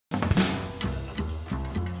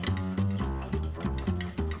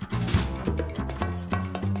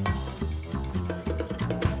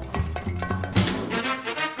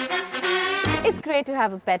great to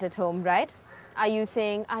have a pet at home, right? Are you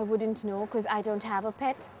saying, I wouldn't know because I don't have a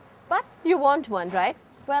pet? But you want one, right?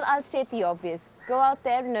 Well, I'll state the obvious. Go out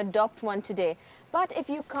there and adopt one today. But if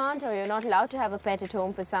you can't or you're not allowed to have a pet at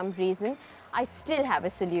home for some reason, I still have a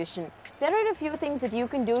solution. There are a few things that you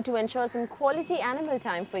can do to ensure some quality animal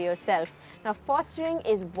time for yourself. Now, fostering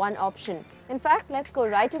is one option. In fact, let's go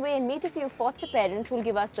right away and meet a few foster parents who will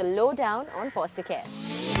give us the lowdown on foster care.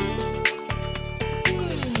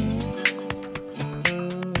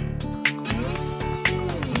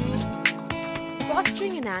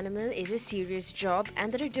 Fostering an animal is a serious job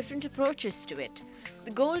and there are different approaches to it.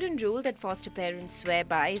 The golden rule that foster parents swear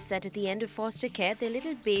by is that at the end of foster care, their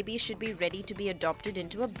little baby should be ready to be adopted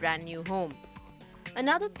into a brand new home.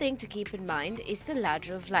 Another thing to keep in mind is the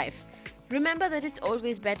ladder of life. Remember that it's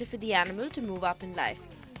always better for the animal to move up in life,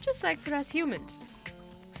 just like for us humans.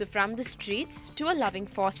 So from the streets to a loving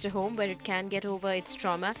foster home where it can get over its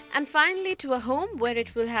trauma, and finally to a home where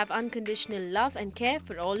it will have unconditional love and care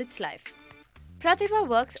for all its life. Prthibaa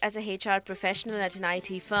works as a HR professional at an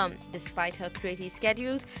IT firm. Despite her crazy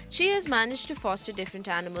schedules, she has managed to foster different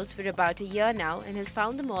animals for about a year now and has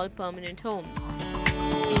found them all permanent homes.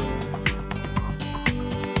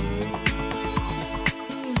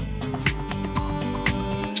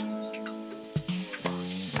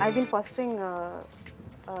 I've been fostering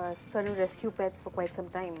certain rescue pets for quite some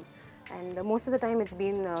time, and most of the time it's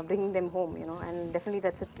been bringing them home, and definitely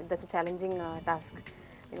that's a challenging task.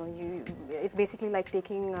 It's basically like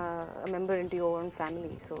taking a member into your own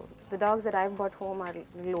family. So the dogs that I've brought home are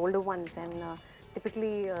little older ones, and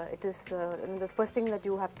typically it is the first thing that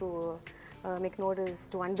you have to make note is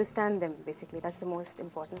to understand them. Basically, that's the most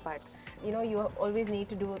important part. You always need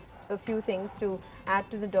to do a few things to add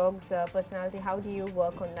to the dog's personality. How do you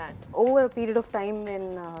work on that? Over a period of time,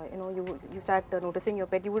 when you start noticing your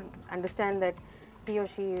pet, you would understand that he or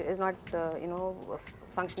she is not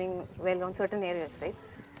functioning well on certain areas, right?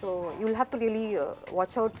 So you'll have to really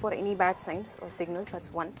watch out for any bad signs or signals.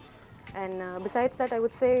 That's one. And besides that, I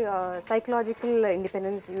would say psychological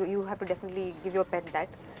independence. You have to definitely give your pet that,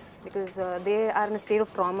 because they are in a state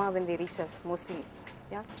of trauma when they reach us mostly.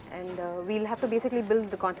 Yeah, and we'll have to basically build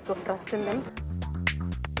the concept of trust in them.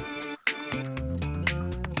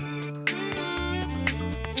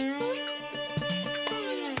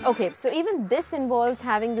 Okay, so even this involves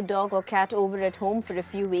having the dog or cat over at home for a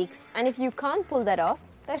few weeks. And if you can't pull that off,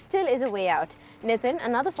 there still is a way out. Nitin,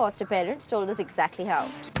 another foster parent, told us exactly how.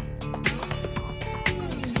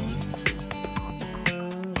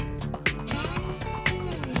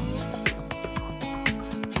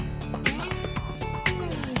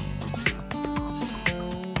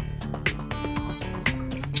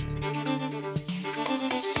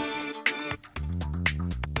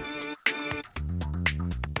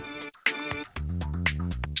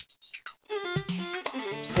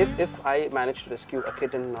 If I manage to rescue a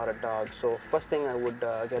kitten or a dog, so first thing I would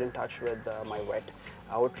get in touch with my vet.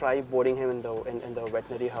 I would try boarding him in the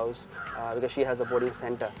veterinary house because she has a boarding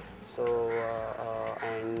center. So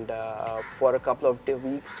for a couple of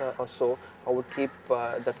weeks or so, I would keep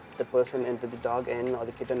the person and the dog in or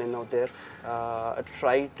the kitten in out there.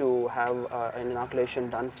 Try to have an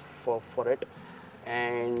inoculation done for it.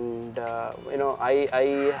 And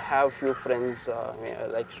I have few friends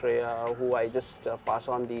like Shreya, who I just pass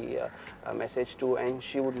on the message to, and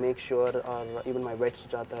she would make sure, or even my vet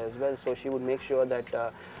Sujata as well, so she would make sure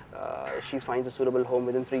that she finds a suitable home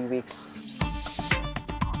within 3 weeks.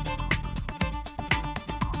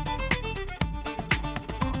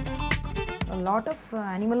 A lot of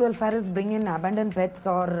animal welfareists bring in abandoned pets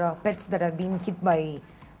or pets that have been hit by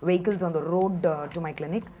vehicles on the road to my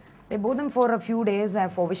clinic. They board them for a few days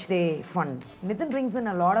for which they fund. Nitin brings in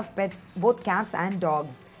a lot of pets, both cats and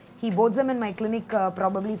dogs. He boards them in my clinic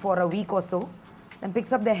probably for a week or so, then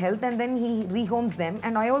picks up their health and then he rehomes them.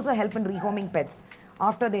 And I also help in rehoming pets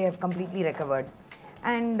after they have completely recovered.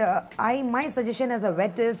 And my suggestion as a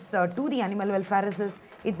vet is to the animal welfareists is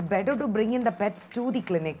it's better to bring in the pets to the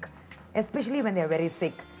clinic, especially when they are very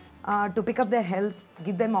sick, to pick up their health,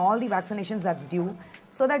 give them all the vaccinations that's due,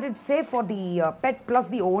 so that it's safe for the pet plus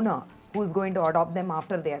the owner who is going to adopt them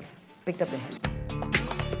after they have picked up their health.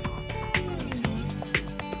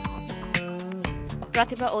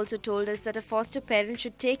 Prthibaa also told us that a foster parent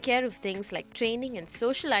should take care of things like training and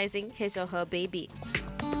socializing his or her baby.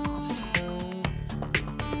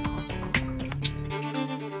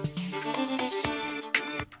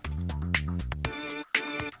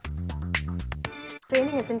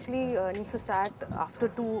 Training essentially needs to start after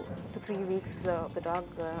 2 to 3 weeks of the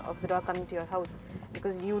dog coming to your house,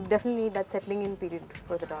 because you definitely need that settling in period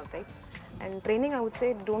for the dog, right? And training, I would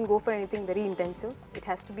say, don't go for anything very intensive. It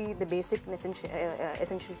has to be the basic and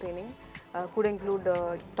essential training. Could include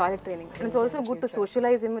toilet training. And it's also good to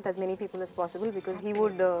socialize him with as many people as possible, because he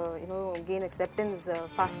would gain acceptance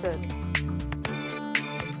faster.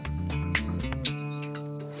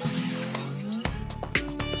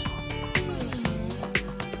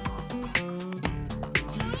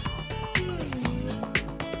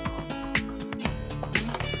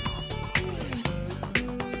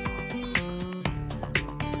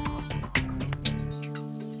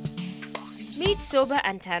 Meet Soba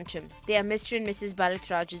and Tantrum. They are Mr. and Mrs.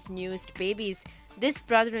 Bharatraj's newest babies. This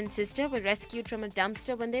brother and sister were rescued from a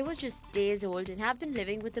dumpster when they were just days old and have been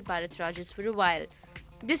living with the Bharatrajas for a while.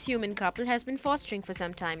 This human couple has been fostering for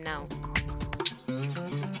some time now.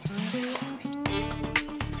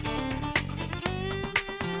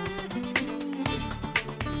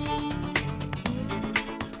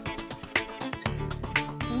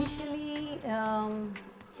 Initially,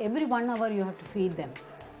 every 1 hour you have to feed them.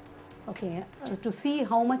 Okay, to see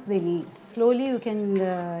how much they need. Slowly you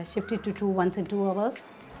can shift it to once in 2 hours,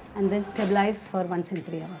 and then stabilize for once in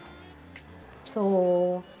 3 hours.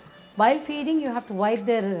 So while feeding, you have to wipe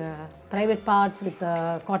their private parts with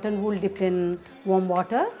cotton wool dipped in warm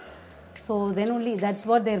water. So then only, that's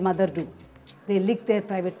what their mother do. They lick their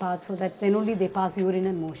private parts so that then only they pass urine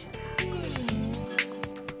and motion.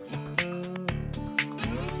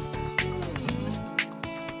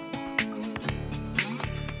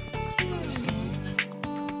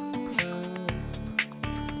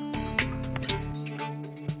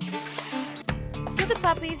 So the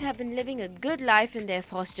puppies have been living a good life in their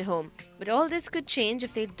foster home. But all this could change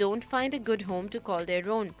if they don't find a good home to call their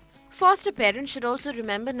own. Foster parents should also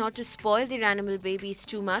remember not to spoil their animal babies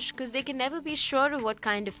too much, because they can never be sure of what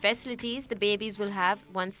kind of facilities the babies will have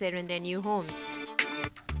once they're in their new homes.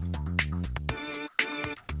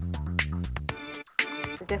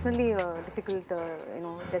 It's definitely a difficult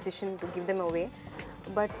decision to give them away.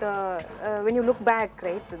 But when you look back,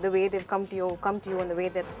 right, the way they've come to you and the way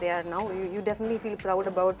that they are now, you definitely feel proud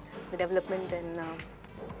about the development.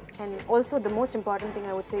 And also the most important thing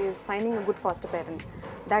I would say is finding a good foster parent.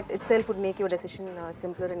 That itself would make your decision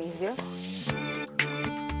simpler and easier.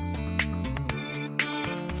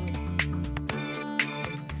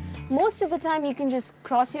 Most of the time you can just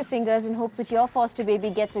cross your fingers and hope that your foster baby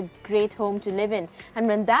gets a great home to live in. And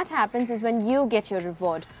when that happens is when you get your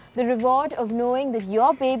reward. The reward of knowing that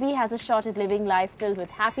your baby has a shot at living life filled with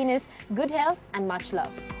happiness, good health and much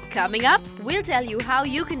love. Coming up, we'll tell you how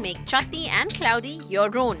you can make Chutney and Cloudy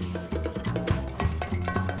your own.